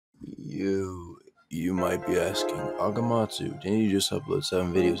You might be asking, Agamatsu, didn't you just upload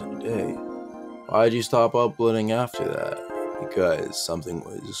 7 videos in a day? Why'd you stop uploading after that? Because something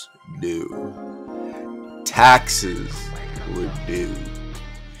was due. Taxes were due.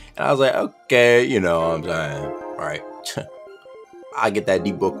 And I was like, okay, you know what I'm saying? Alright. I get that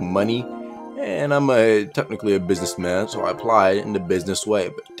Deepwoken money, and I'm technically a businessman, so I apply it in the business way,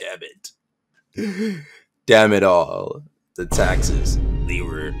 but damn it. Damn it all. The taxes, they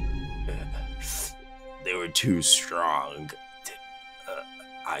were too strong.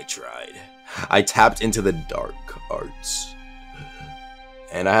 I tried. I tapped into the dark arts.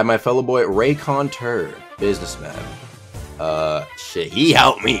 And I had my fellow boy Ray Conter, businessman. Shit, he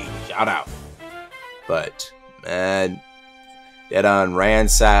helped me. Shout out. But man, they done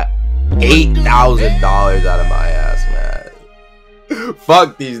ransacked $8,000 out of my ass, man.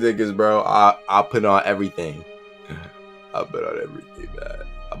 Fuck these niggas, bro. I put on everything. I put on everything, man.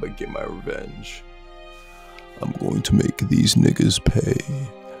 I'm gonna get my revenge. I'm going to make these niggas pay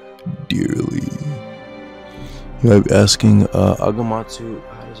dearly. You might be asking, Agamatsu,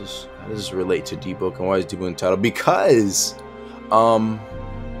 how does this relate to Deepwoken? Why is Deepwoken titled? Because I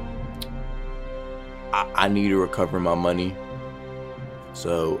need to recover my money.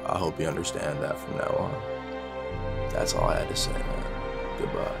 So I hope you understand that from now on. That's all I had to say, man.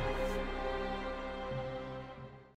 Goodbye.